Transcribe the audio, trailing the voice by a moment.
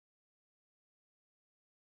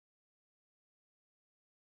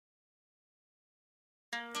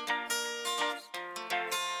And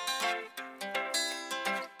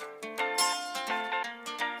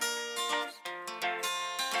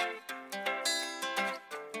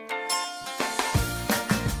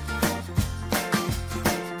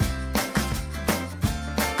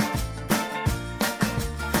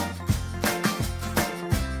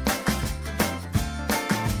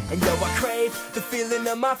yo, I crave the feeling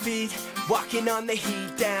of my feet, walking on the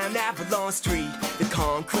heat down Avalon Street. The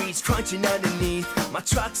concrete's crunching underneath my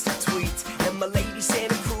truck's a tweet, and my lady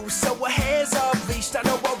Santa Cruz, so her hair's all bleached. I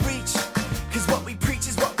know I'll reach, cause what we preach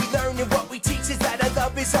is what we learn, and what we teach is that our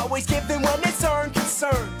love is always given when it's earned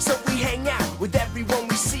concern. So we hang out with everyone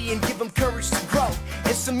we see and give them courage to grow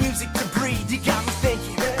and some music to breathe. You got me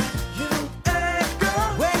thinking,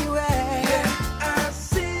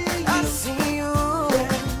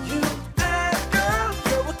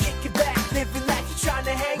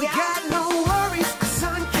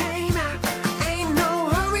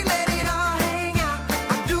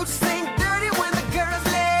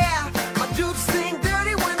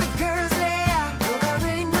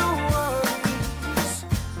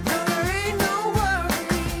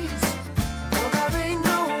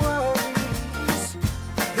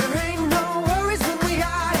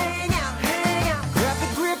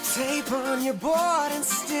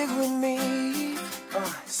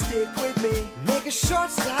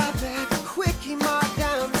 short stop at the quickie mart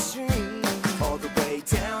down the street, all the way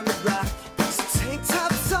down the block. So tank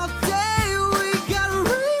tops all day, we got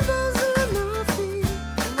rainbows on our feet,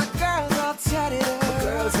 and my girls all tatted up. My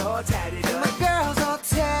girls all tatted up. My girls all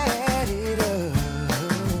tatted up.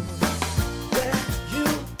 Where you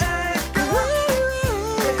at, girl?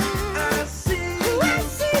 I see you. I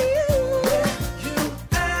see you. Where you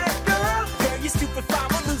at, girl? Girl, you're stupid fine,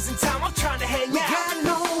 we're losing time. I'm trying to hang out. We got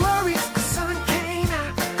no worries.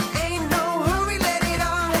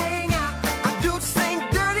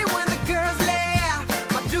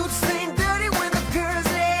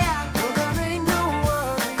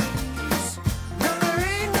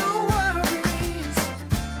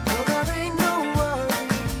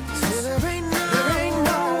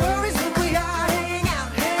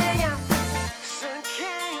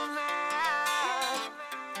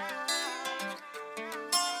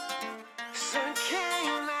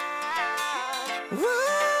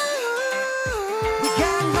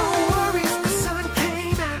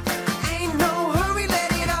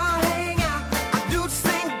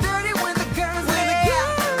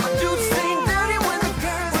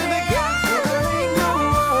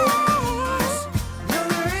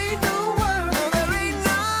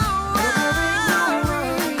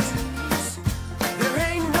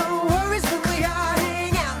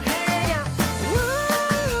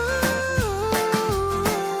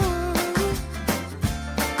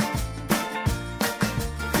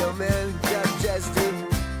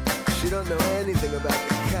 She don't know anything about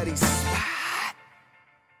the cutty spot.